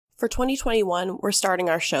For 2021, we're starting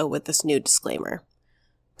our show with this new disclaimer.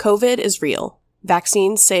 COVID is real.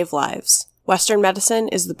 Vaccines save lives. Western medicine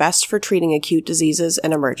is the best for treating acute diseases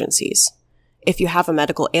and emergencies. If you have a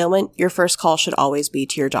medical ailment, your first call should always be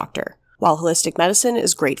to your doctor. While holistic medicine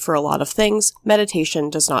is great for a lot of things,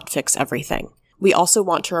 meditation does not fix everything. We also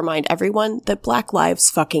want to remind everyone that Black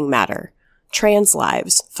lives fucking matter. Trans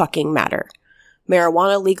lives fucking matter.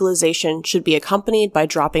 Marijuana legalization should be accompanied by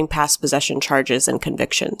dropping past possession charges and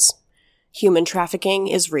convictions. Human trafficking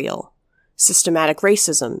is real. Systematic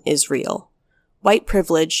racism is real. White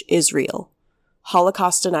privilege is real.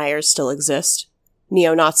 Holocaust deniers still exist.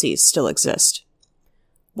 Neo-Nazis still exist.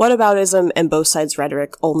 Whataboutism and both sides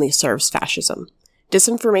rhetoric only serves fascism.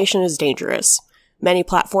 Disinformation is dangerous. Many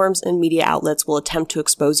platforms and media outlets will attempt to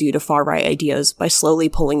expose you to far-right ideas by slowly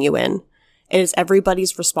pulling you in. It is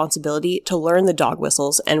everybody's responsibility to learn the dog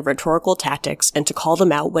whistles and rhetorical tactics and to call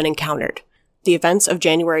them out when encountered. The events of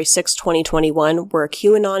January 6, 2021 were a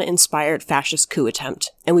QAnon-inspired fascist coup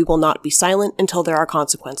attempt, and we will not be silent until there are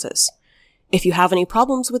consequences. If you have any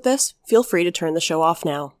problems with this, feel free to turn the show off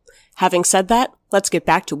now. Having said that, let's get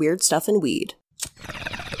back to weird stuff and weed.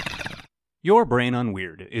 Your Brain on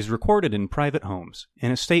Weird is recorded in private homes,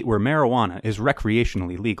 in a state where marijuana is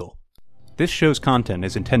recreationally legal. This show's content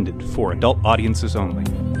is intended for adult audiences only.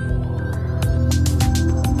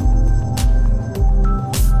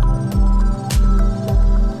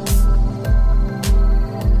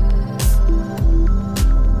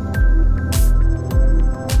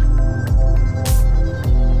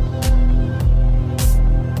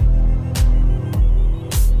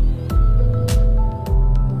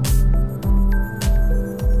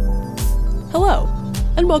 Hello,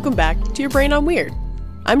 and welcome back to Your Brain on Weird.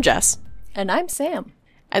 I'm Jess. And I'm Sam.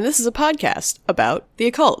 And this is a podcast about the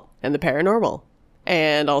occult and the paranormal.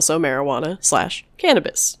 And also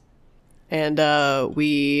marijuana/cannabis. And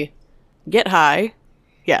we get high.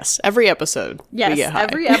 Yes, every episode we get high.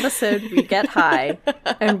 Every episode we get high.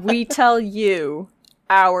 And we tell you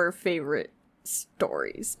our favorite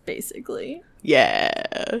stories, basically.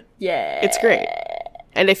 Yeah. Yeah. It's great.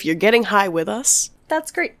 And if you're getting high with us, that's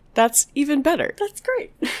great. That's even better. That's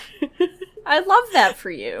great. I love that for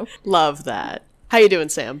you. Love that. How you doing,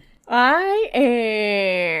 Sam? I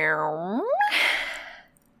am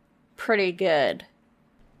pretty good.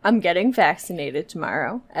 I'm getting vaccinated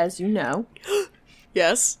tomorrow, as you know.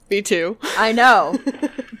 Yes, me too. I know.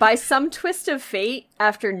 By some twist of fate,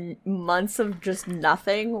 after months of just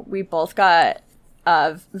nothing, we both got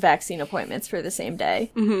vaccine appointments for the same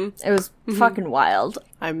day. Mm-hmm. It was fucking wild.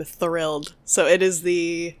 I'm thrilled. So it's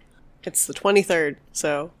the 23rd.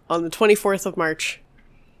 So on the 24th of March,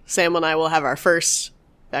 Sam and I will have our first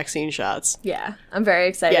vaccine shots. Yeah, I'm very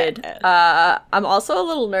excited. Yeah. I'm also a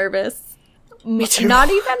little nervous. Me too. Not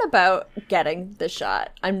even about getting the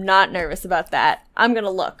shot. I'm not nervous about that. I'm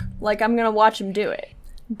gonna look. Like, I'm gonna watch him do it.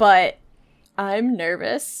 But I'm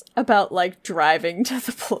nervous about, like, driving to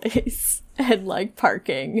the place and, like,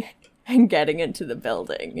 parking and getting into the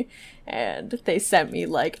building. And they sent me,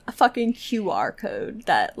 like, a fucking QR code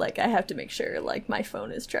that, like, I have to make sure, like, my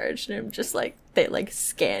phone is charged. And I'm just, like, they, like,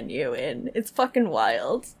 scan you in. It's fucking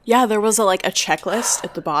wild. Yeah, there was a checklist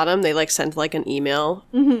at the bottom. They, like, sent, like, an email.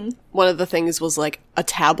 Mm-hmm. One of the things was, like, a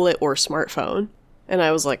tablet or smartphone. And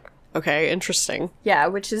I was like, okay, interesting. Yeah,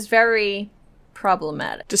 which is very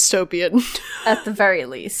problematic. Dystopian. At the very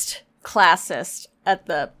least. Classist at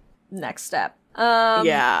the next step.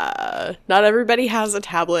 Yeah, not everybody has a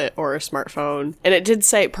tablet or a smartphone, and it did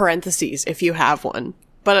say parentheses if you have one,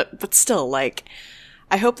 but still, like,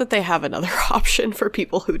 I hope that they have another option for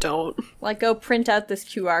people who don't. Like, go print out this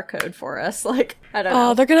QR code for us. Like, I don't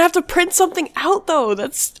know. Oh, they're gonna have to print something out though.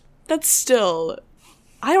 That's still.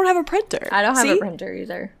 I don't have a printer. I don't have a printer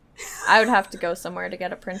either. I would have to go somewhere to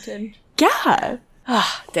get it printed. Yeah.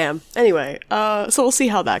 Ah, damn. Anyway, so we'll see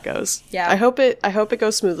how that goes. Yeah. I hope it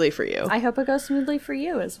goes smoothly for you. I hope it goes smoothly for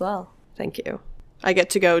you as well. Thank you. I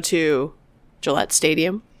get to go to Gillette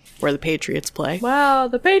Stadium, where the Patriots play. Wow,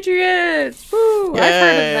 the Patriots! Woo! Yay. I've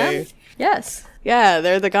heard of them. Yes. Yeah,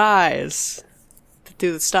 they're the guys that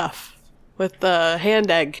do the stuff with the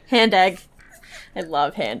hand egg. Hand egg. I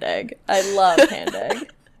love hand egg. I love hand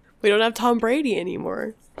egg. We don't have Tom Brady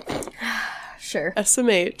anymore. Sure.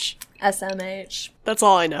 SMH. SMH. That's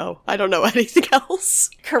all I know. I don't know anything else.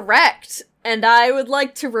 Correct. And I would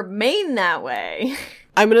like to remain that way.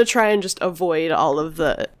 I'm gonna try and just avoid all of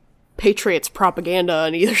the Patriots propaganda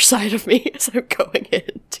on either side of me as I'm going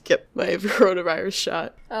in to get my coronavirus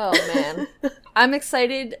shot. Oh, man. I'm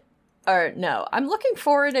excited. Or, no. I'm looking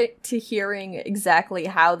forward to hearing exactly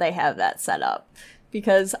how they have that set up.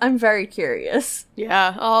 Because I'm very curious.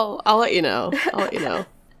 Yeah, I'll let you know. I'll let you know.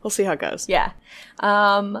 We'll see how it goes. Yeah.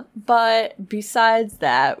 But besides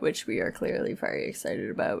that, which we are clearly very excited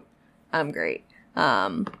about, I'm great.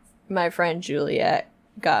 My friend Juliet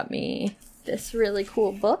got me this really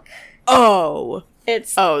cool book. Oh,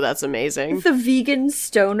 It's that's amazing. the Vegan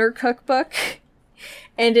Stoner Cookbook.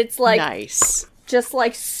 And it's like Nice. just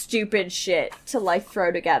like stupid shit to like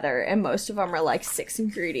throw together, and most of them are like 6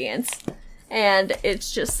 ingredients, and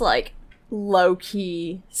it's just like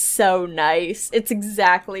low-key so nice. It's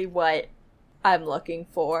exactly what I'm looking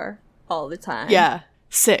for all the time. Yeah.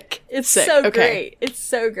 Sick. It's Sick. so Okay. great. It's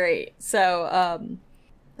so great. So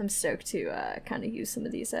I'm stoked to kind of use some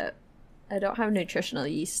of these out. I don't have nutritional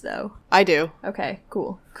yeast though. I do. Okay,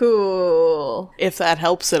 cool. If that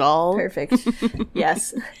helps at all. Perfect.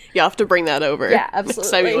 Yes. You have to bring that over. Yeah, Next time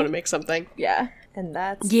absolutely. you want to make something. Yeah. And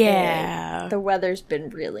that's Yeah. it. The weather's been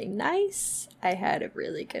really nice. I had a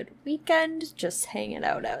really good weekend just hanging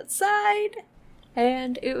out outside,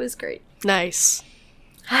 and it was great. Nice.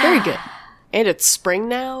 Very good. And it's spring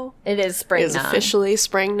now. It is spring It is now. officially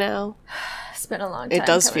spring now. It's been a long time. It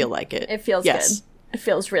does coming. feel like it. It feels Yes. good. It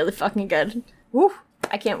feels really fucking good. Woo!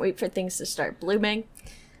 I can't wait for things to start blooming.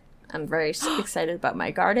 I'm very excited about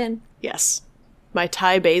my garden. Yes. My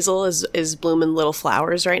Thai basil is blooming little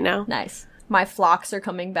flowers right now. Nice. My phlox are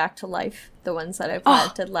coming back to life. The ones that I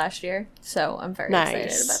planted last year. So I'm very excited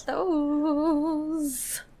Nice. about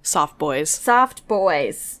those. Soft boys. Soft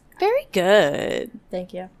boys. Very good.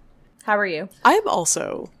 Thank you. How are you? I'm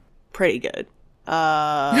also pretty good.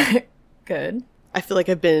 Good. I feel like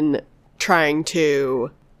I've been trying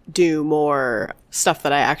to do more stuff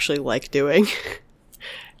that I actually like doing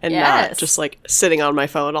and Yes. not just like sitting on my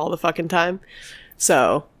phone all the fucking time.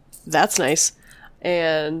 So that's nice.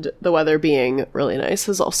 And the weather being really nice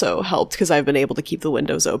has also helped because I've been able to keep the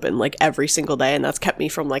windows open like every single day, and that's kept me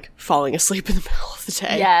from like falling asleep in the middle of the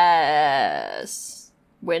day. Yes.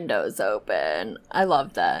 Windows open. I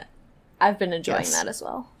love that. I've been enjoying Yes. that as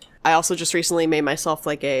well. I also just recently made myself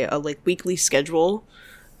like a like weekly schedule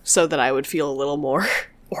so that I would feel a little more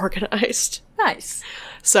organized. Nice.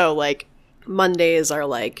 So like Mondays are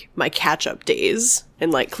like my catch up days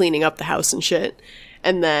and like cleaning up the house and shit.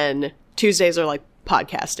 And then Tuesdays are like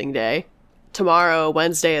podcasting day. Tomorrow,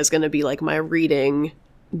 Wednesday, is going to be like my reading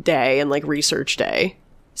day and like research day.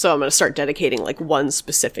 So I'm going to start dedicating like one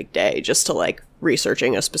specific day just to like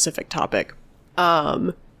researching a specific topic.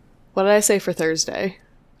 What did I say for Thursday?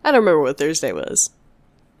 I don't remember what Thursday was.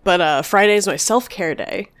 But Friday is my self-care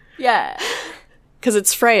day Yeah. because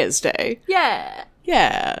it's Freya's day. Yeah.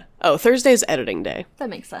 Yeah. Oh, Thursday's editing day. That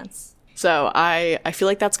makes sense. So I feel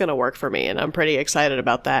like that's going to work for me, and I'm pretty excited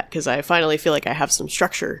about that because I finally feel like I have some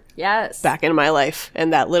structure Yes. back in my life,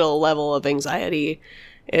 and that little level of anxiety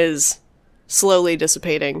is slowly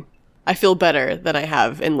dissipating. I feel better than I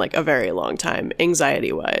have in like a very long time,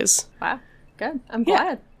 anxiety-wise. Wow. Good. I'm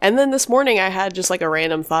glad. And then this morning I had just like a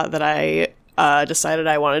random thought that I decided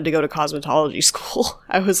I wanted to go to cosmetology school.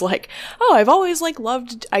 I was like, oh, I've always like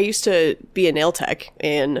loved, I used to be a nail tech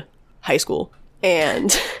in high school,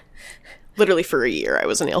 and literally for a year I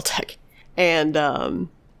was a nail tech, and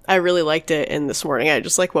I really liked it. And this morning I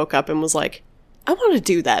just like woke up and was like, I want to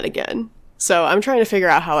do that again. So I'm trying to figure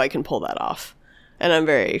out how I can pull that off, and I'm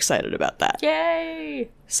very excited about that. Yay.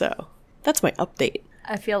 So that's my update.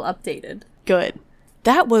 I feel updated. Good.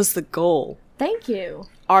 That was the goal. Thank you.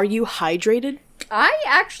 Are you hydrated? I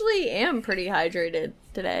actually am pretty hydrated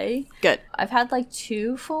today. Good. I've had like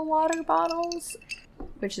 2 full water bottles,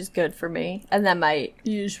 which is good for me. And then my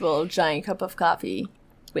usual giant cup of coffee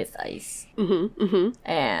with ice.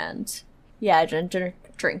 And yeah, I didn't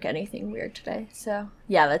drink anything weird today. So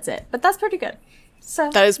yeah, that's it. But that's pretty good. So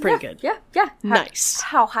That is pretty good. Yeah. Nice.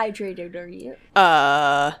 How hydrated are you?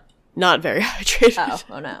 Not very hydrated.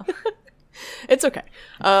 Oh no. It's okay.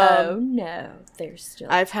 Oh no. There's still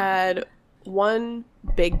I've had one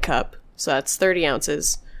big cup, so that's 30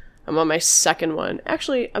 ounces. I'm on my second one.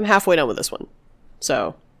 Actually, I'm halfway done with this one.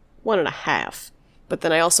 So, 1.5. But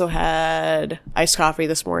then I also had iced coffee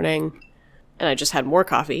this morning, and I just had more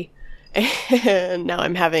coffee. And now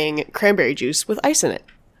I'm having cranberry juice with ice in it.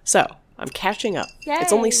 So, I'm catching up.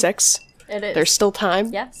 It's only Yay. 6. It is. There's still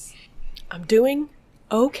time. Yes. I'm doing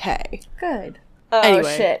okay. Good. Oh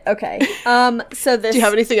Anyway. shit. Okay. So this Do you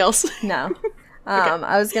have anything else? No.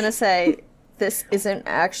 I was gonna say this isn't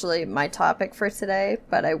actually my topic for today,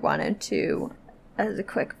 but I wanted to, as a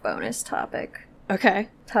quick bonus topic, Okay.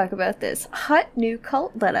 talk about this hot new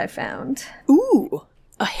cult that I found. Ooh,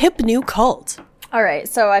 a hip new cult. Alright,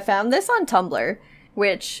 so I found this on Tumblr,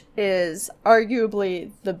 which is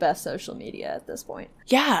arguably the best social media at this point.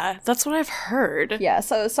 Yeah, that's what I've heard. Yeah,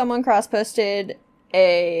 so someone cross-posted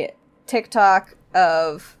a TikTok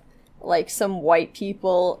of like some white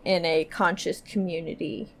people in a conscious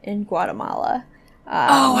community in Guatemala.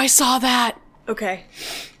 Oh, I saw that. Okay.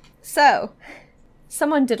 So,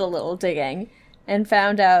 someone did a little digging and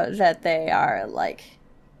found out that they are, like,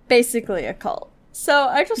 basically a cult. So,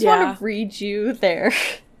 I just want to read you their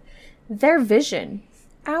vision.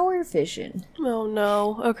 Our vision. Oh,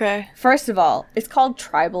 no. Okay. First of all, it's called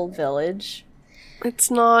Tribal Village. It's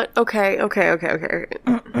not... Okay.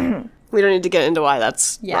 We don't need to get into why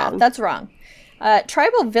that's wrong. Yeah, that's wrong.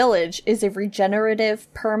 Tribal Village is a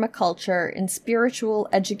regenerative permaculture and spiritual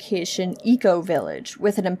education eco-village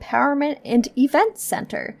with an empowerment and event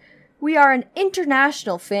center. We are an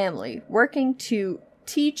international family working to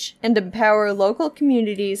teach and empower local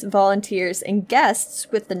communities, volunteers, and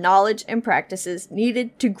guests with the knowledge and practices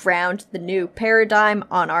needed to ground the new paradigm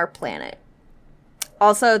on our planet.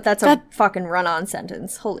 Also, that's a fucking run-on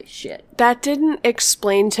sentence. Holy shit. That didn't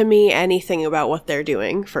explain to me anything about what they're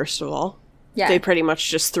doing, first of all. Yeah. They pretty much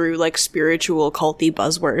just threw, like, spiritual, culty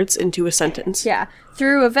buzzwords into a sentence. Yeah.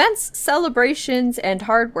 Through events, celebrations, and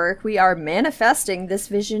hard work, we are manifesting this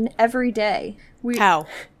vision every day. How?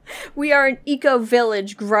 We are an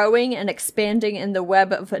eco-village growing and expanding in the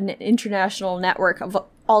web of an international network of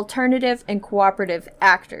alternative and cooperative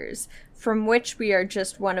actors, from which we are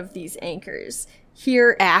just one of these anchors.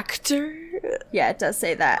 Here, Actor? yeah, it does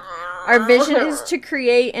say that. Our vision is to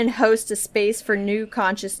create and host a space for new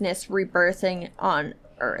consciousness rebirthing on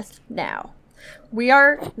Earth now. We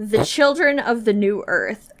are the children of the new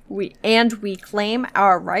Earth. We claim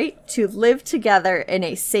our right to live together in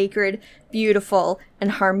a sacred, beautiful,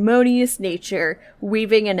 and harmonious nature,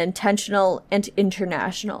 weaving an intentional and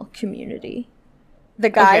international community. The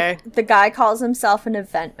guy calls himself an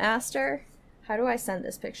event master. How do I send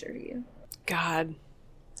this picture to you? God.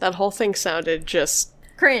 That whole thing sounded just...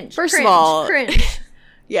 Cringe. First of all... Cringe.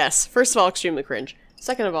 Yes. First of all, extremely cringe.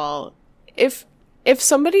 Second of all, if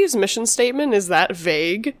somebody's mission statement is that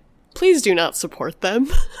vague, please do not support them.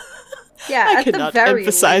 Yeah, I cannot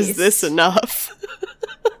emphasize this enough.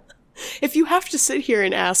 If you have to sit here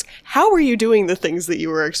and ask, how are you doing the things that you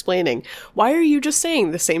were explaining? Why are you just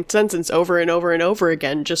saying the same sentence over and over and over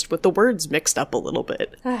again, just with the words mixed up a little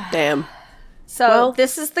bit? Damn. So,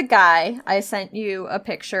 this is the guy. I sent you a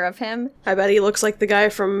picture of him. I bet he looks like the guy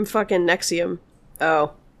from fucking Nexium.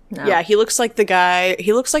 Oh. No. Yeah, he looks like the guy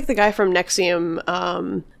from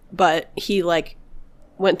Nexium, but he, like,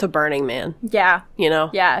 went to Burning Man. Yeah. You know?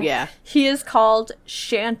 Yeah. Yeah. He is called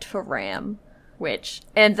Shantaram,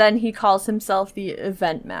 and then he calls himself the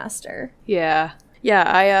Event Master. Yeah. Yeah,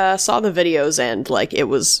 I saw the videos and, like, it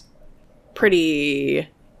was pretty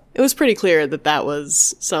clear that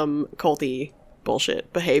was some culty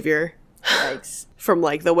bullshit behavior. Yikes. From,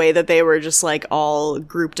 like, the way that they were just, like, all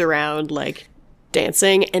grouped around, like,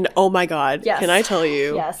 dancing. And, oh my god, yes. Can I tell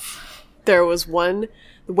you? Yes. There was one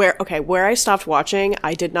where I stopped watching,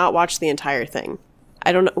 I did not watch the entire thing.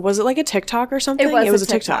 I don't know, was it like a TikTok or something? It was a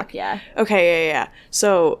TikTok, yeah. Okay, yeah.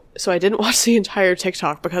 So I didn't watch the entire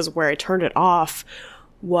TikTok because where I turned it off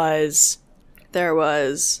was there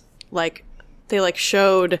was, like, they, like,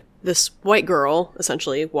 showed this white girl,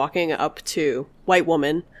 essentially, white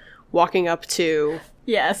woman, walking up to...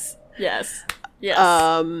 Yes.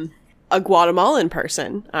 a Guatemalan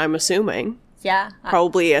person, I'm assuming. Yeah.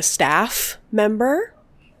 Probably a staff member,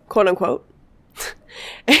 quote unquote.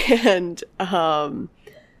 And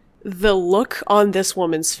the look on this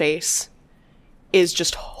woman's face is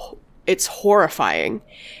just, it's horrifying.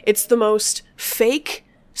 It's the most fake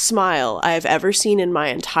smile I've ever seen in my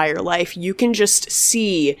entire life. You can just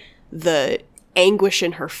see the anguish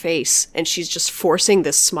in her face, and she's just forcing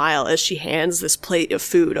this smile as she hands this plate of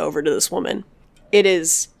food over to this woman.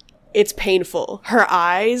 It's painful. Her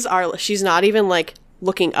eyes are, she's not even, like,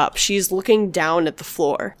 looking up. She's looking down at the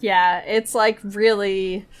floor. Yeah, it's, like,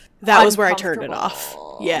 really... That was where I turned it off.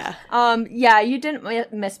 Yeah. Yeah, you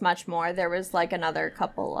didn't miss much more. There was, like, another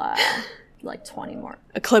couple, like, 20 more.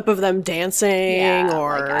 A clip of them dancing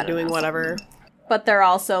or like, doing whatever. Something. But they're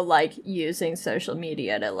also, like, using social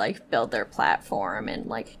media to, like, build their platform and,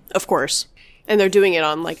 like... Of course. And they're doing it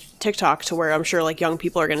on, like, TikTok to where I'm sure, like, young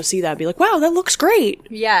people are going to see that and be like, wow, that looks great.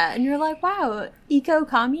 Yeah, and you're like, wow,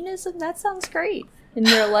 eco-communism? That sounds great. And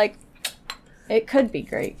you're like, it could be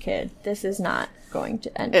great, kid. This is not going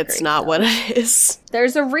to end It's not what it is.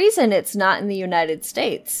 There's a reason it's not in the United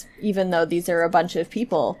States, even though these are a bunch of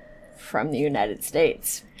people from the United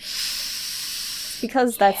States.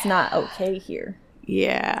 Because that's not okay here.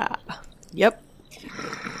 Yeah. Yep.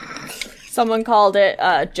 Someone called it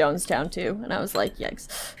Jonestown too, and I was like, yikes.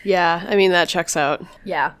 Yeah, I mean, that checks out.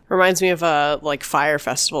 Yeah. Reminds me of like, Fire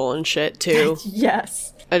Festival and shit, too.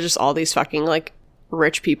 Yes. Just all these fucking, like,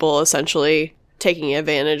 rich people essentially taking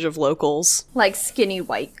advantage of locals. Like skinny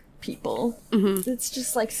white people. It's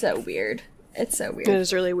just like so weird. It's so weird. It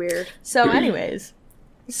is really weird. So anyways,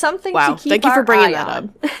 something Wow, to keep thank you for our bringing eye that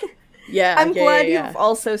on. up. Yeah, I'm glad you've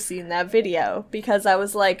also seen that video, because I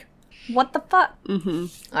was like, what the fuck?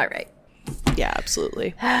 All right. Yeah,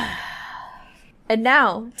 absolutely. And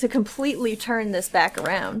now, to completely turn this back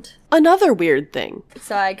around. Another weird thing.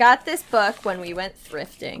 So I got this book when we went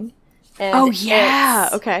thrifting. And Oh, yeah.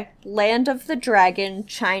 it's Okay. Land of the Dragon,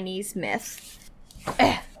 Chinese Myth.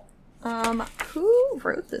 Who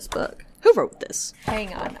wrote this book? Who wrote this?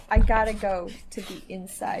 Hang on. I gotta go to the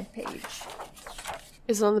inside page.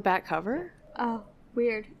 Is it on the back cover? Oh,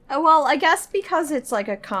 weird. Well, I guess because it's like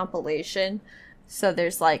a compilation, so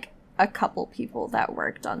there's like a couple people that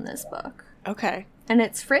worked on this book. Okay. And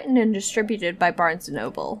it's written and distributed by Barnes &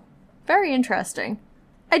 Noble. Very interesting.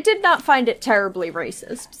 I did not find it terribly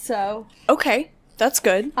racist, so... Okay. That's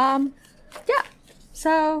good. Yeah.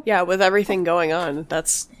 So... Yeah, with everything going on,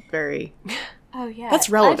 that's very... Oh, yeah. That's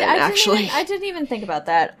relevant, actually. I didn't even think about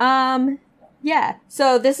that. Yeah.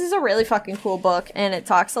 So this is a really fucking cool book, and it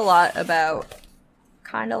talks a lot about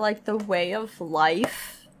kind of like the way of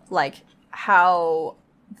life, like how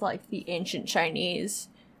like the ancient Chinese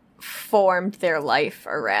formed their life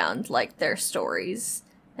around like their stories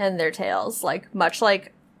and their tales, like much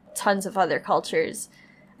like tons of other cultures,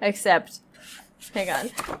 except hang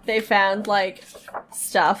on, they found like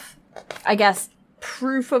stuff, I guess,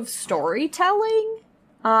 proof of storytelling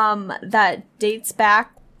that dates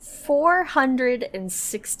back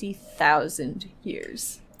 460,000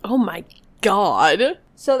 years. Oh my god.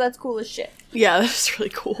 So that's cool as shit. Yeah, that's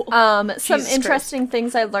really cool. Some Jesus interesting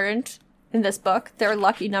things I learned in this book. Their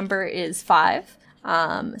lucky number is 5.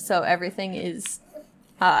 So everything is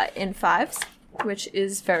in 5s, which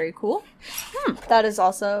is very cool. That is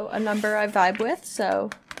also a number I vibe with, so,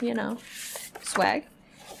 you know, swag.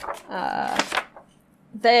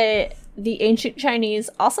 The ancient Chinese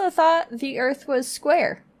also thought the Earth was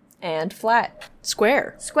square and flat.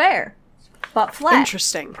 Square. Square, but flat.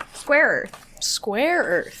 Interesting. Square Earth. Square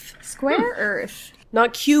Earth. Square Earth.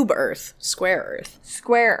 Not cube Earth. Square Earth.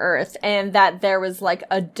 Square Earth, and that there was like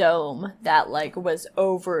a dome that like was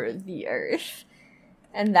over the Earth,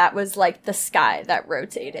 and that was like the sky that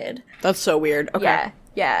rotated. That's so weird. Okay.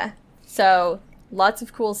 Yeah. So lots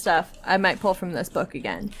of cool stuff I might pull from this book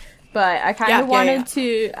again, but I kind of wanted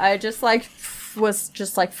to. I just like was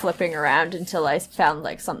just like flipping around until I found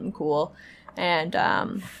like something cool, and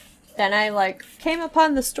then I like came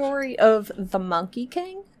upon the story of the Monkey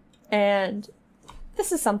King, and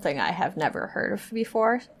this is something I have never heard of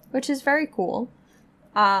before, which is very cool.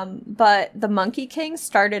 But the Monkey King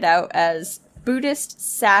started out as Buddhist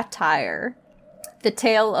satire, the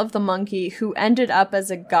tale of the monkey who ended up as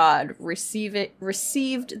a god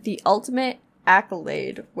received the ultimate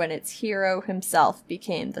accolade when its hero himself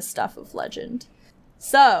became the stuff of legend.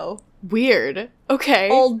 So, weird. Okay.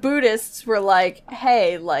 Old Buddhists were like,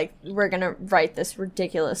 hey, like, we're gonna write this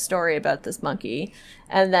ridiculous story about this monkey.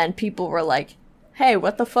 And then people were like, hey,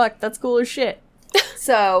 what the fuck? That's cool as shit.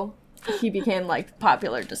 So, he became, like,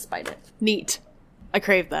 popular despite it. Neat. I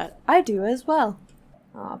crave that. I do as well.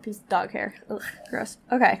 Aw, piece of dog hair. Ugh, gross.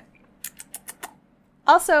 Okay.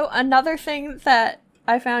 Also, another thing that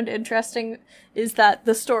I found interesting is that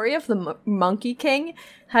the story of the Monkey King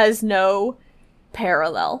has no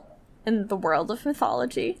parallel in the world of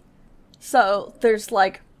mythology. So, there's,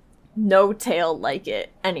 like, no tale like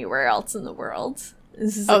it anywhere else in the world.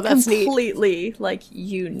 This is a completely, like,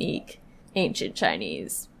 unique ancient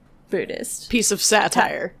Chinese Buddhist piece of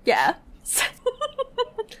satire. Yeah.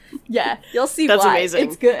 Yeah, you'll see That's why. amazing.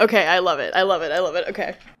 It's good. Okay, I love it. I love it. I love it.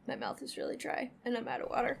 Okay. My mouth is really dry, and I'm out of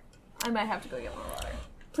water. I might have to go get more water.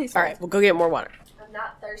 Please. All right, we'll go get more water. I'm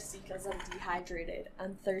not thirsty because I'm dehydrated.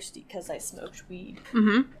 I'm thirsty because I smoked weed.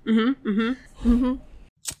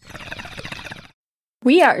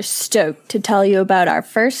 We are stoked to tell you about our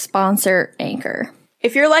first sponsor, Anchor.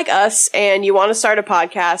 If you're like us and you want to start a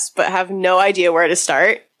podcast but have no idea where to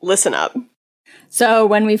start, listen up. So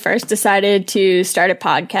when we first decided to start a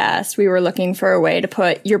podcast, we were looking for a way to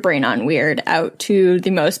put Your Brain on Weird out to the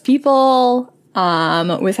most people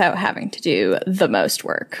without having to do the most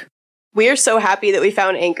work. We are so happy that we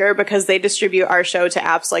found Anchor because they distribute our show to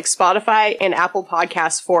apps like Spotify and Apple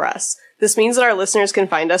Podcasts for us. This means that our listeners can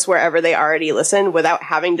find us wherever they already listen without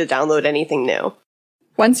having to download anything new.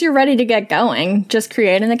 Once you're ready to get going, just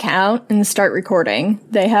create an account and start recording.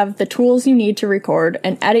 They have the tools you need to record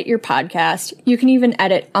and edit your podcast. You can even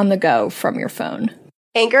edit on the go from your phone.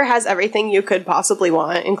 Anchor has everything you could possibly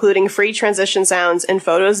want, including free transition sounds and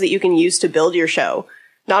photos that you can use to build your show.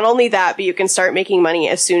 Not only that, but you can start making money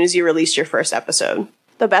as soon as you release your first episode.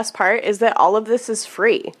 The best part is that all of this is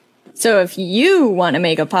free. So if you want to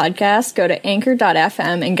make a podcast, go to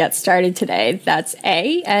anchor.fm and get started today. That's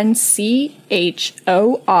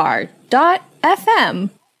ANCHOR.FM.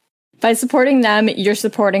 By supporting them, you're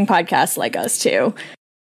supporting podcasts like us too.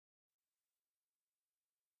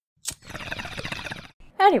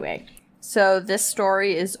 Anyway, so this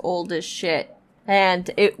story is old as shit. And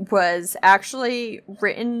it was actually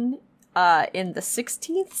written in the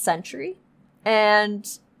 16th century.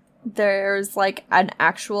 And there's like an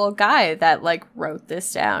actual guy that like wrote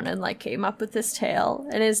this down and like came up with this tale.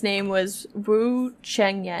 And his name was Wu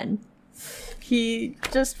Chengyan. He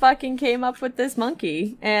just fucking came up with this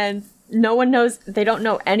monkey. And no one knows, they don't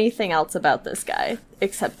know anything else about this guy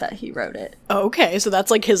except that he wrote it. Okay, so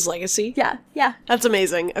that's like his legacy? Yeah. That's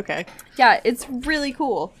amazing. Okay. Yeah, it's really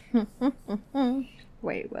cool.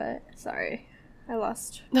 Wait, what? Sorry. I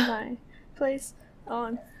lost my place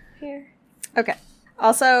on here. Okay.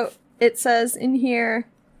 Also, it says in here,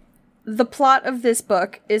 the plot of this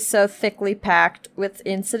book is so thickly packed with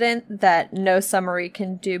incident that no summary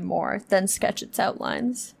can do more than sketch its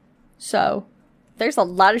outlines. So, there's a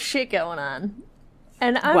lot of shit going on.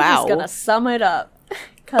 And I'm just gonna sum it up.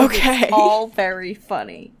 Because it's all very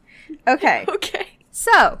funny. Okay.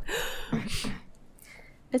 So,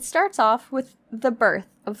 it starts off with the birth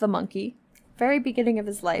of the monkey. Very beginning of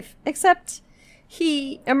his life. Except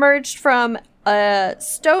he emerged from a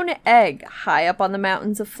stone egg high up on the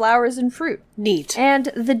mountains of flowers and fruit. Neat. And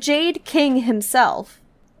the Jade King himself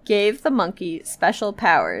gave the monkey special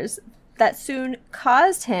powers that soon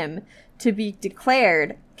caused him to be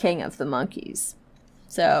declared King of the Monkeys.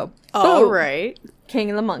 So, all right.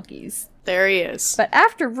 King of the Monkeys. There he is. But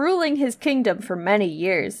after ruling his kingdom for many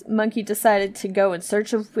years, Monkey decided to go in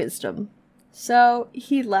search of wisdom. So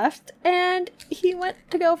he left and he went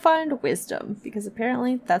to go find wisdom, because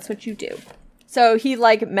apparently that's what you do. So he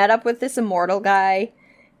like met up with this immortal guy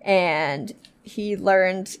and he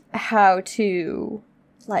learned how to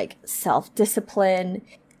like self-discipline,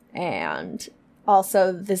 and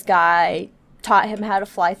also this guy taught him how to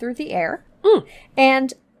fly through the air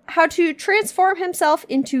and how to transform himself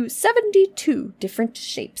into 72 different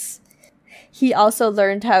shapes. He also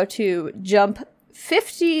learned how to jump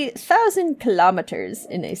 50,000 kilometers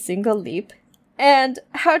in a single leap, and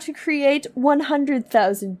how to create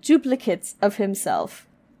 100,000 duplicates of himself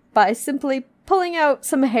by simply pulling out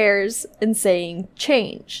some hairs and saying,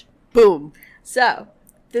 change. Boom. So,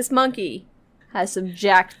 this monkey has some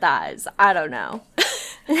jacked thighs. I don't know.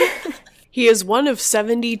 He is one of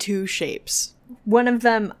 72 shapes. One of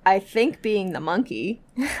them, I think, being the monkey.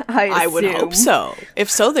 I would hope so. If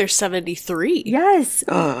so, there's 73. Yes.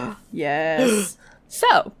 Yes.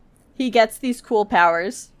 So, he gets these cool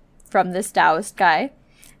powers from this Taoist guy,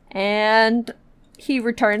 and he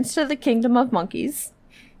returns to the kingdom of monkeys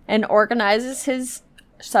and organizes his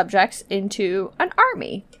subjects into an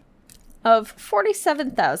army of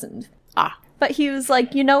 47,000. But he was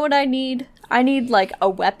like, you know what I need? I need, like, a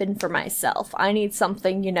weapon for myself. I need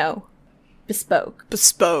something, you know, bespoke.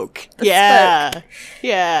 Bespoke. Yeah.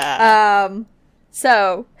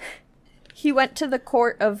 So, he went to the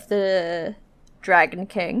court of the Dragon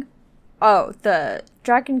King. Oh, the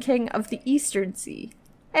Dragon King of the Eastern Sea.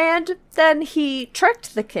 And then he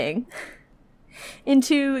tricked the king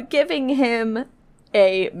into giving him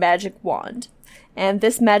a magic wand. And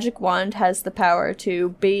this magic wand has the power to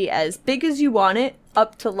be as big as you want it,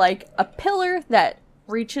 up to like a pillar that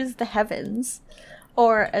reaches the heavens,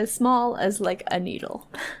 or as small as like a needle.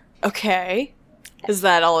 Okay. Is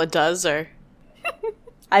that all it does, or?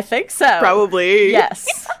 I think so. Probably.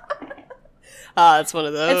 Yes. It's one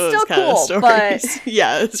of those it's still kind cool, of stories. But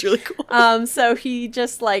yeah, it's really cool. So he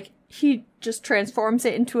just transforms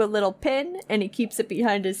it into a little pin, and he keeps it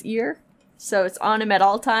behind his ear. So it's on him at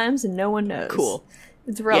all times, and no one knows. Cool.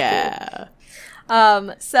 It's real cool.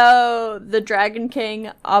 So the Dragon King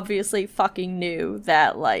obviously fucking knew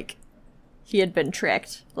that, like, he had been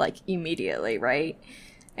tricked, like, immediately, right?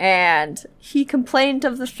 And he complained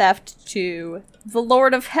of the theft to the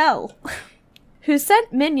Lord of Hell, who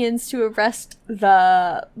sent minions to arrest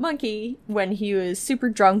the monkey when he was super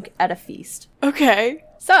drunk at a feast. Okay.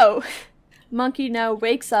 So, Monkey now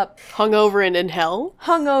wakes up hungover and in hell?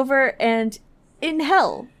 Hungover and in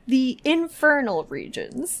hell, the infernal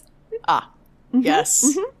regions.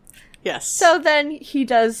 Yes. Yes. So then he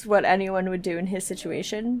does what anyone would do in his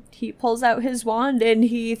situation. He pulls out his wand and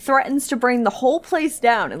he threatens to bring the whole place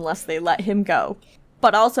down unless they let him go.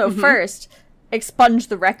 But also first, expunge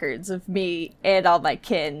the records of me and all my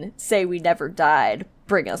kin, say we never died,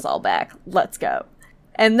 bring us all back, let's go.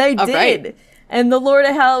 And they did. Right. And the Lord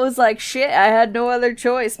of Hell was like, shit, I had no other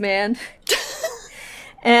choice, man.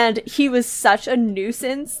 And he was such a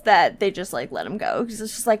nuisance that they just, like, let him go. He's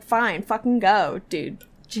just like, fine, fucking go, dude.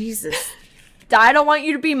 Jesus. I don't want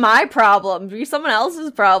you to be my problem. Be someone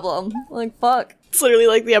else's problem. Like, fuck. It's literally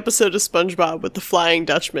like the episode of SpongeBob with the Flying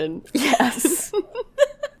Dutchman. Yes.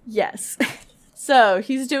 Yes. So,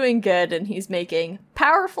 he's doing good, and he's making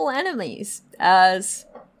powerful enemies as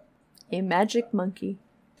a magic monkey.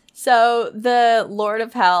 So, the Lord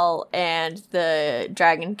of Hell and the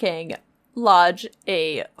Dragon King lodge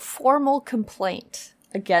a formal complaint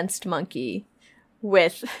against Monkey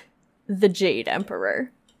with the Jade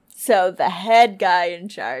Emperor. So the head guy in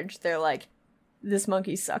charge, they're like, this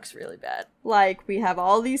monkey sucks really bad. Like, we have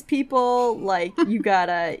all these people, like, you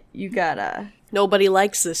gotta... Nobody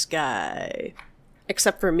likes this guy.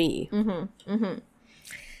 Except for me.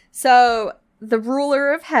 So, the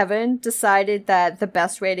ruler of heaven decided that the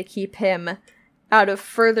best way to keep him out of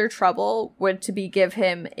further trouble would to be give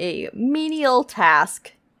him a menial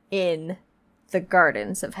task in the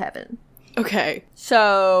gardens of heaven. Okay.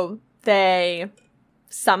 So they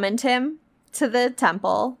summoned him to the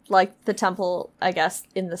temple, like the temple, I guess,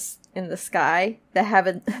 in the sky, the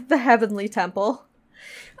heavenly temple.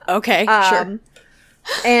 Okay, sure.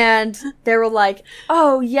 And they were like,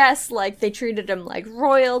 oh, yes, like, they treated him like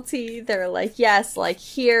royalty. They're like, yes, like,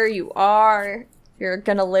 here you are. You're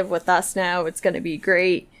gonna live with us now. It's gonna be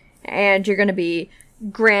great. And you're gonna be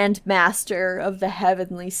Grand Master of the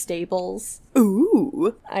Heavenly Stables.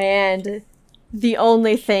 Ooh. And the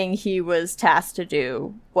only thing he was tasked to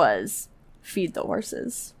do was feed the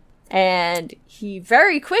horses. And he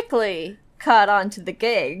very quickly caught on to the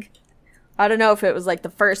gig. I don't know if it was, like, the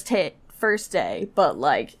first day, but,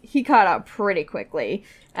 like, he caught on pretty quickly.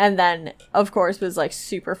 And then, of course, was, like,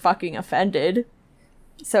 super fucking offended.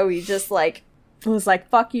 So he just, like, was like,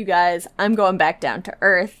 fuck you guys, I'm going back down to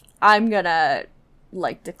Earth. I'm gonna,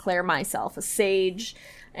 like, declare myself a sage,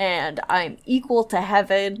 and I'm equal to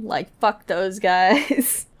heaven. Like, fuck those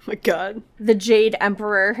guys. Oh my god. The Jade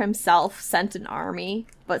Emperor himself sent an army,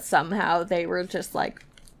 but somehow they were just, like,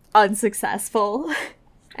 unsuccessful.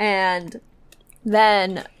 And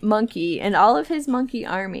then Monkey and all of his monkey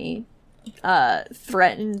army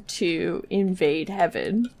threatened to invade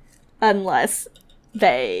heaven unless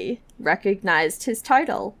they recognized his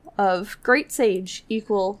title of Great Sage,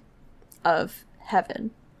 equal of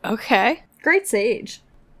heaven. Okay. Great Sage.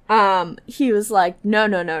 He was like,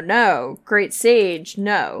 no, Great Sage,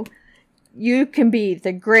 no. You can be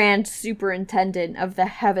the Grand Superintendent of the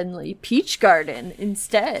Heavenly Peach Garden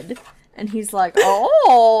instead. And he's like,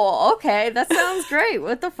 oh, okay, that sounds great.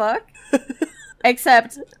 What the fuck?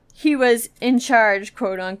 Except he was in charge,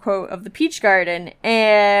 quote unquote, of the peach garden,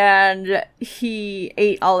 and he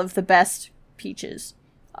ate all of the best peaches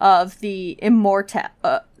of the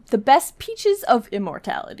best peaches of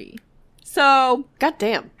immortality. So,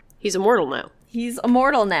 goddamn, he's immortal now. He's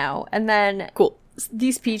immortal now, and then cool.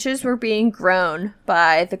 These peaches were being grown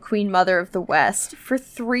by the Queen Mother of the West for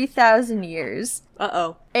 3,000 years.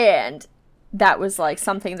 Uh-oh. And that was, like,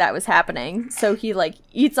 something that was happening. So he, like,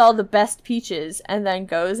 eats all the best peaches and then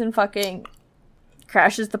goes and fucking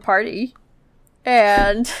crashes the party.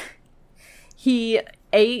 And he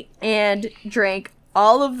ate and drank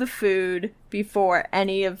all of the food before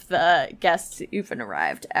any of the guests even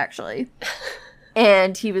arrived, actually.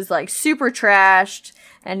 And he was, like, super trashed,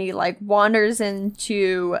 and he, like, wanders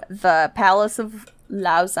into the Palace of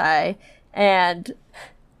Laozai and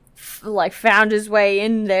like found his way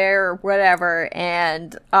in there or whatever,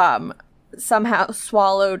 and somehow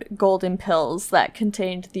swallowed golden pills that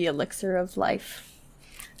contained the elixir of life.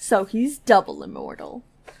 So he's double immortal.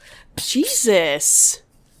 Jesus.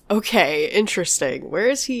 Okay, interesting. Where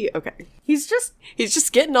is he? Okay. He's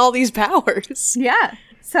just getting all these powers. Yeah.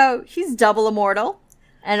 So he's double immortal.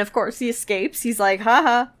 And of course he escapes. He's like,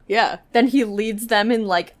 haha. Yeah. Then he leads them in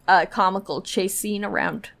like a comical chase scene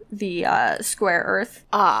around the square Earth.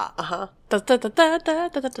 But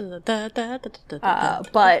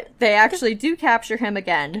they actually do capture him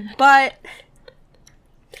again. But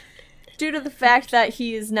due to the fact that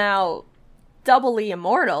he is now doubly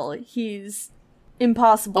immortal, he's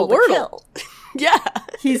impossible to kill. Yeah.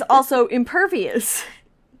 He's also impervious.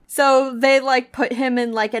 So they like put him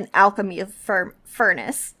in like an alchemy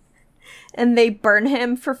furnace. And they burn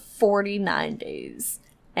him for 49 days.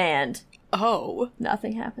 And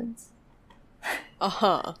nothing happens.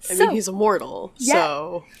 I mean, he's immortal. Yeah.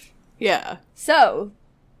 So, yeah. So,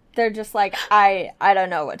 they're just like, I don't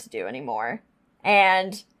know what to do anymore.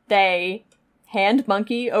 And they hand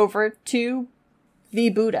Monkey over to the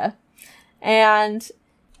Buddha. And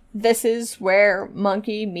this is where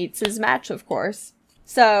Monkey meets his match, of course.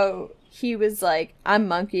 So he was like, I'm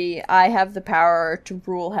Monkey, I have the power to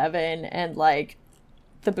rule heaven, and like,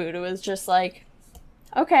 the Buddha was just like,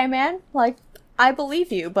 okay, man, like, I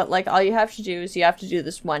believe you, but like, all you have to do is you have to do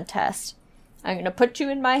this one test. I'm gonna put you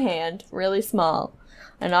in my hand, really small,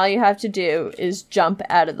 and all you have to do is jump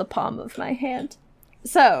out of the palm of my hand.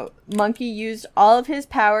 So, Monkey used all of his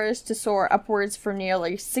powers to soar upwards for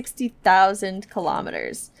nearly 60,000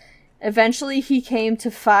 kilometers. Eventually, he came to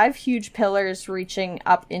 5 huge pillars reaching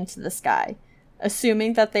up into the sky.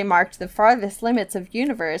 Assuming that they marked the farthest limits of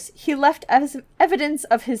universe, he left evidence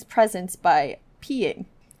of his presence by peeing.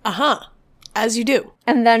 Uh-huh. As you do.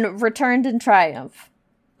 And then returned in triumph.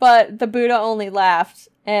 But the Buddha only laughed,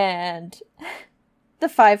 and the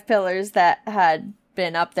 5 pillars that had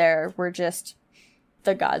been up there were just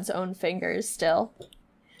the god's own fingers still.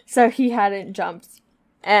 So he hadn't jumped.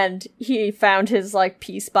 And he found his, like,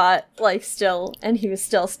 pea spot, like, still, and he was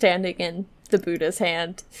still standing in the Buddha's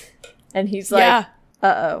hand. And he's like, yeah.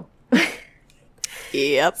 Uh-oh.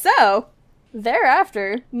 Yep. So,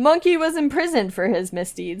 thereafter, Monkey was imprisoned for his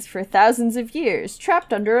misdeeds for thousands of years,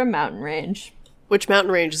 trapped under a mountain range. Which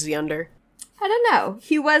mountain range is he under? I don't know.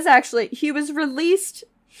 He was released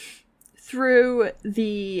through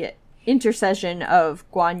the intercession of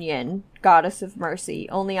Guan Yin, goddess of mercy,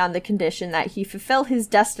 only on the condition that he fulfill his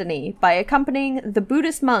destiny by accompanying the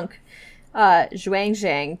Buddhist monk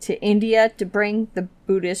Zhuangzhang to India to bring the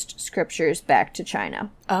Buddhist scriptures back to China.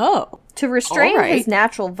 Oh. To restrain his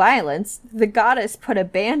natural violence, the goddess put a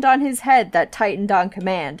band on his head that tightened on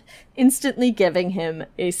command, instantly giving him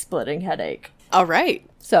a splitting headache. All right.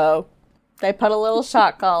 So, they put a little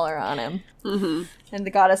shock collar on him. Mm-hmm. And the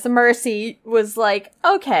goddess of mercy was like,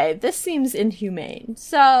 okay, this seems inhumane.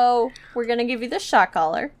 So, we're gonna give you this shock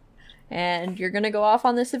collar, and you're gonna go off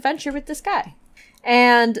on this adventure with this guy.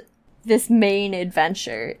 And this main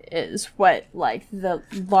adventure is what, like, the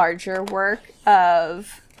larger work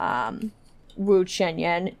of Wu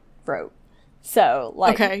Qianyan wrote. So,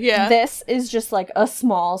 like, okay, yeah. This is just, like, a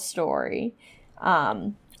small story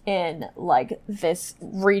in, like, this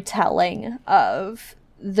retelling of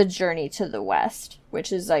the journey to the West,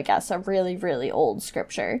 which is, I guess, a really, really old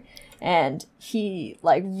scripture. And he,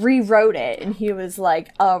 like, rewrote it, and he was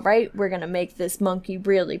like, all right, we're gonna make this monkey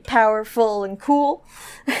really powerful and cool.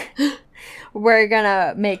 We're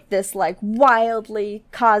gonna make this, like, wildly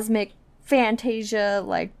cosmic fantasia,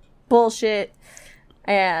 like, bullshit.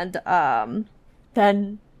 And,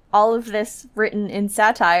 then all of this written in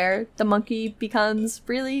satire, the monkey becomes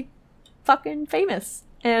really fucking famous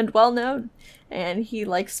and well-known. And he,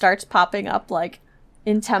 like, starts popping up, like,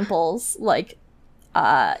 in temples, like,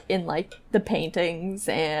 in, like, the paintings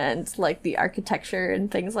and, like, the architecture and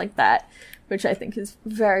things like that, which I think is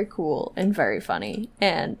very cool and very funny,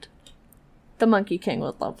 and the Monkey King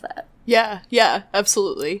would love that. Yeah,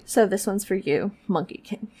 absolutely. So this one's for you, Monkey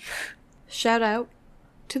King. Shout out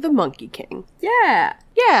to the Monkey King. Yeah!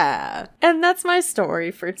 Yeah! And that's my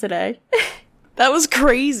story for today. That was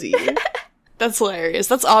crazy. That's hilarious.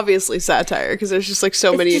 That's obviously satire, because there's just, like,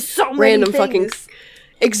 so many random fucking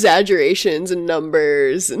exaggerations and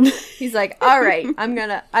numbers. And he's like, all right,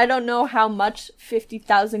 I don't know how much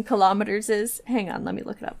 50,000 kilometers is. Hang on, let me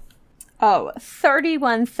look it up. Oh,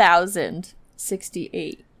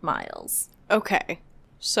 31,068 miles. Okay.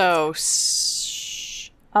 So,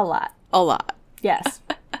 a lot. A lot. Yes.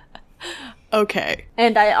 Okay.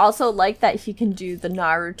 And I also like that he can do the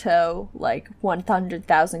Naruto, like,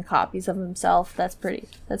 100,000 copies of himself. That's pretty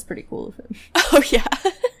cool of him. Oh, yeah.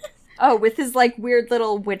 Oh, with his, like, weird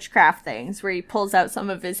little witchcraft things where he pulls out some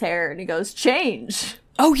of his hair and he goes, change!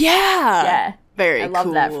 Oh, yeah! Yeah. Very cool. I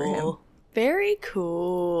love that for him. Very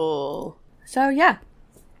cool. So, yeah.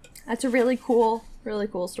 That's a really cool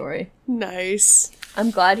story. Nice.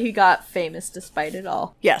 I'm glad he got famous despite it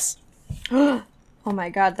all. Yes. Oh my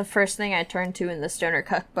god, the first thing I turned to in the Stoner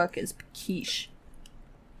Cookbook is quiche.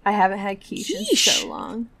 I haven't had quiche in so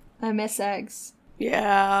long. I miss eggs.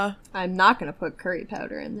 Yeah. I'm not gonna put curry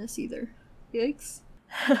powder in this either. Yikes.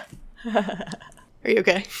 Are you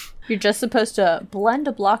okay? You're just supposed to blend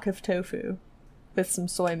a block of tofu with some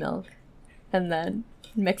soy milk and then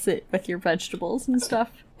mix it with your vegetables and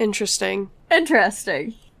stuff. Interesting.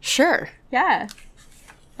 Sure. Yeah.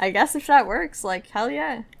 I guess if that works, like, hell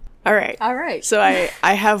yeah. All right. So I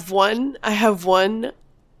have one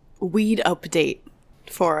weed update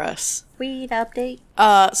for us. Weed update.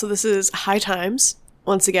 So this is High Times.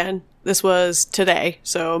 Once again, this was today,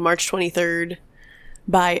 so March 23rd,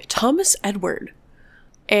 by Thomas Edward.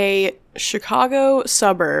 A Chicago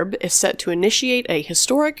suburb is set to initiate a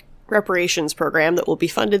historic reparations program that will be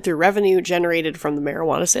funded through revenue generated from the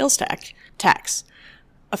marijuana sales tax.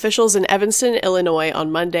 Officials in Evanston, Illinois on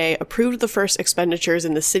Monday approved the first expenditures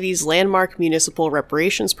in the city's landmark municipal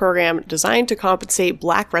reparations program designed to compensate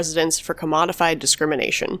Black residents for commodified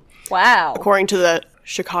discrimination. Wow. According to the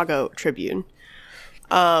Chicago Tribune.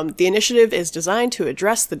 The initiative is designed to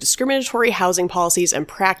address the discriminatory housing policies and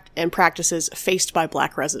practices faced by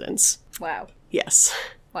Black residents. Wow. Yes.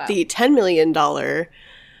 Wow. The $10 million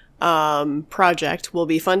project will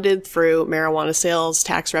be funded through marijuana sales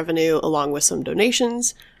tax revenue along with some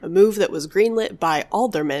donations, a move that was greenlit by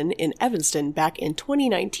aldermen in Evanston back in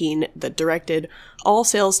 2019 that directed all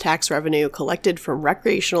sales tax revenue collected from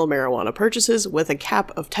recreational marijuana purchases with a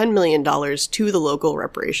cap of $10 million to the local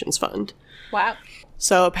reparations fund. Wow.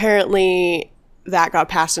 So apparently that got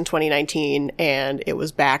passed in 2019, and it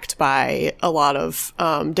was backed by a lot of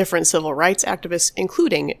different civil rights activists,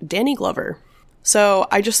 including Danny Glover. So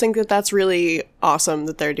I just think that that's really awesome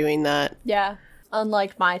that they're doing that. Yeah.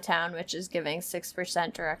 Unlike my town, which is giving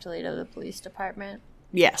 6% directly to the police department.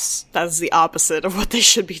 Yes, that's the opposite of what they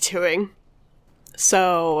should be doing.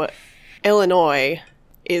 So Illinois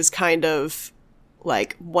is kind of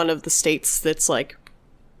like one of the states that's like,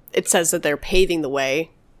 it says that they're paving the way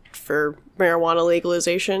for marijuana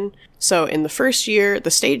legalization. So in the first year, the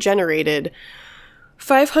state generated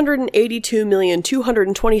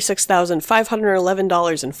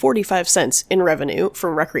 $582,226,511.45 in revenue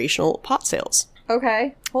from recreational pot sales.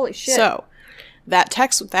 Okay. Holy shit. So, that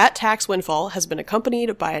tax windfall has been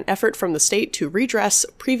accompanied by an effort from the state to redress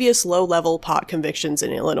previous low-level pot convictions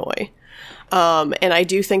in Illinois. And I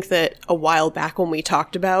do think that a while back when we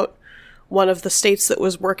talked about one of the states that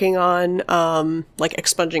was working on, like,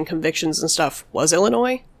 expunging convictions and stuff was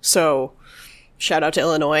Illinois. So, shout out to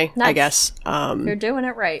Illinois, nice. I guess. You're doing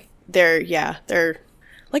it right. They're,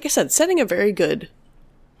 like I said, setting a very good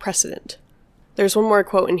precedent. There's one more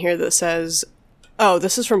quote in here that says, oh,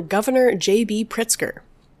 this is from Governor J.B. Pritzker.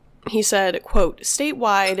 He said, quote,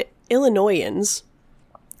 statewide, Illinoisans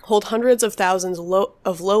hold hundreds of thousands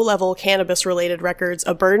of low-level cannabis-related records,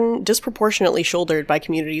 a burden disproportionately shouldered by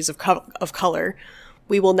communities of color.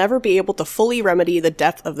 We will never be able to fully remedy the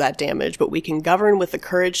depth of that damage, but we can govern with the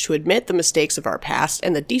courage to admit the mistakes of our past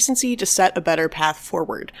and the decency to set a better path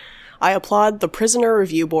forward. I applaud the Prisoner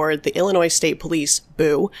Review Board, the Illinois State Police,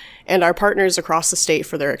 boo, and our partners across the state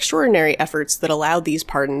for their extraordinary efforts that allowed these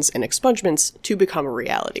pardons and expungements to become a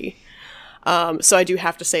reality. So I do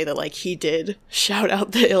have to say that, like, he did shout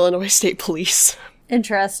out the Illinois State Police.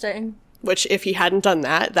 Interesting. Which, if he hadn't done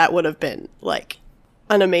that, that would have been, like,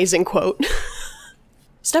 an amazing quote.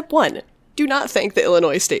 Step 1. Do not thank the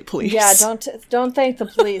Illinois State Police. Yeah, don't thank the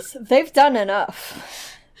police. They've done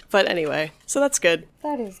enough. But anyway, so that's good.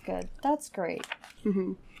 That is good. That's great.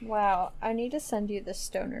 Mm-hmm. Wow, I need to send you the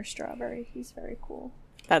Stoner Strawberry. He's very cool.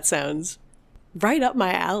 That sounds right up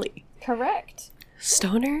my alley. Correct.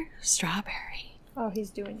 Stoner Strawberry. Oh, he's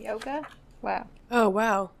doing yoga? Wow. Oh,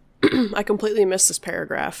 wow. I completely missed this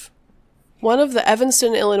paragraph. One of the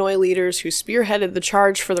Evanston, Illinois leaders who spearheaded the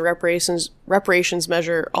charge for the reparations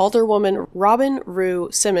measure, Alderwoman Robin Rue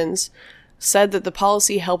Simmons, said that the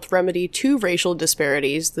policy helped remedy two racial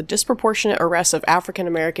disparities, the disproportionate arrests of African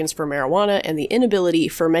Americans for marijuana and the inability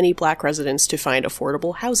for many Black residents to find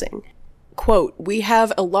affordable housing. Quote, we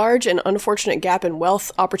have a large and unfortunate gap in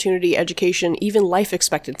wealth, opportunity, education, even life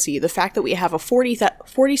expectancy. The fact that we have a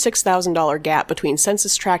 $46,000 gap between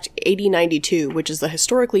Census Tract 8092, which is the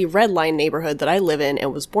historically red line neighborhood that I live in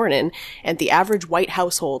and was born in, and the average white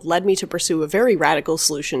household led me to pursue a very radical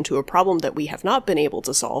solution to a problem that we have not been able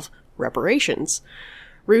to solve, reparations.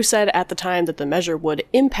 Rue said at the time that the measure would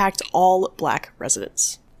impact all Black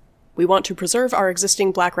residents. We want to preserve our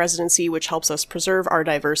existing Black residency, which helps us preserve our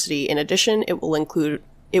diversity. In addition, it will include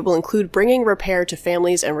bringing repair to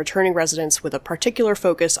families and returning residents with a particular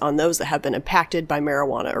focus on those that have been impacted by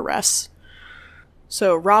marijuana arrests.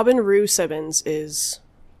 So Robin Rue Simmons is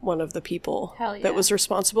one of the people that was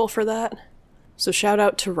responsible for that. So shout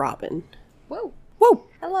out to Robin. Whoa. Whoa!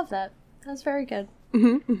 I love that. That's very good.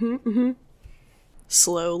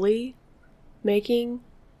 Slowly making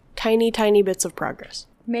tiny bits of progress.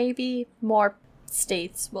 Maybe more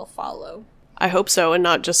states will follow. I hope so, and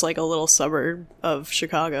not just like a little suburb of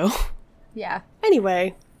Chicago. Yeah.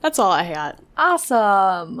 Anyway, that's all I had.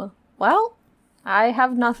 Awesome. Well, I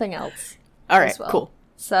have nothing else. All right, cool.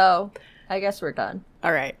 So, I guess we're done.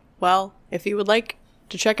 All right. Well, if you would like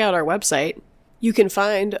to check out our website, you can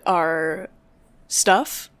find our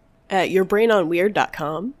stuff at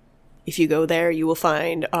yourbrainonweird.com. If you go there, you will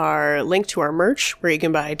find our link to our merch, where you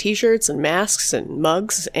can buy t-shirts and masks and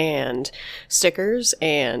mugs and stickers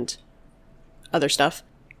and other stuff.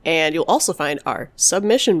 And you'll also find our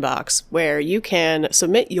submission box, where you can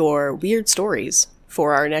submit your weird stories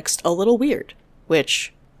for our next A Little Weird,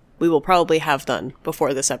 which we will probably have done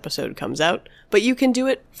before this episode comes out, but you can do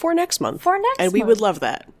it for next month. And we would love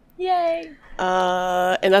that. Yay!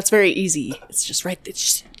 And that's very easy. It's just right.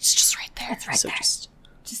 It's just right there. It's right so there.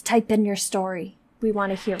 Just type in your story. We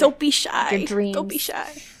want to hear don't be shy. your dreams. Don't be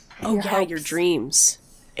shy. Oh Your yeah, hopes. your dreams.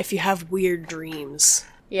 If you have weird dreams.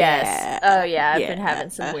 Yes. Yeah. Oh yeah, I've been Yeah. having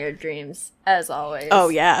some weird dreams, as always. Oh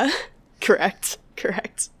yeah. Correct.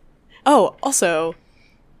 Oh, also,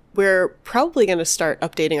 we're probably going to start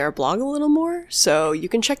updating our blog a little more, so you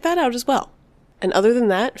can check that out as well. And other than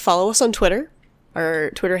that, follow us on Twitter.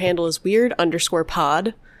 Our Twitter handle is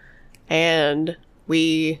weird_pod. And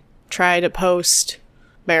we try to post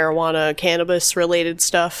marijuana, cannabis related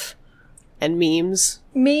stuff and memes.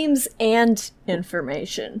 Memes and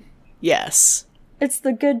information. Yes. It's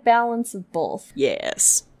the good balance of both.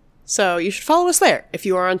 Yes. So you should follow us there if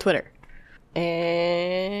you are on Twitter.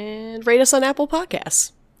 And rate us on Apple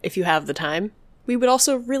Podcasts if you have the time. We would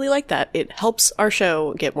also really like that. It helps our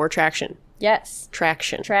show get more traction. Yes.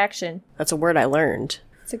 Traction. Traction. That's a word I learned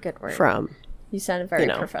It's a good word. from. You sounded very you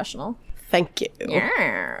know. professional. Thank you.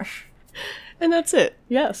 Yeah. And that's it.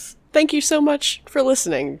 Yes. Thank you so much for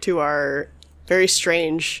listening to our very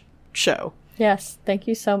strange show. Yes, thank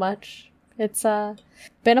you so much. It's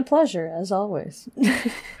been a pleasure, as always.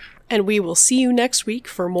 And we will see you next week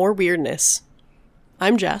for more weirdness.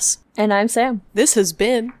 I'm Jess. And I'm Sam. This has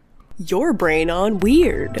been Your Brain on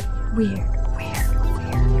Weird. Weird.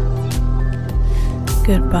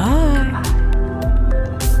 Goodbye.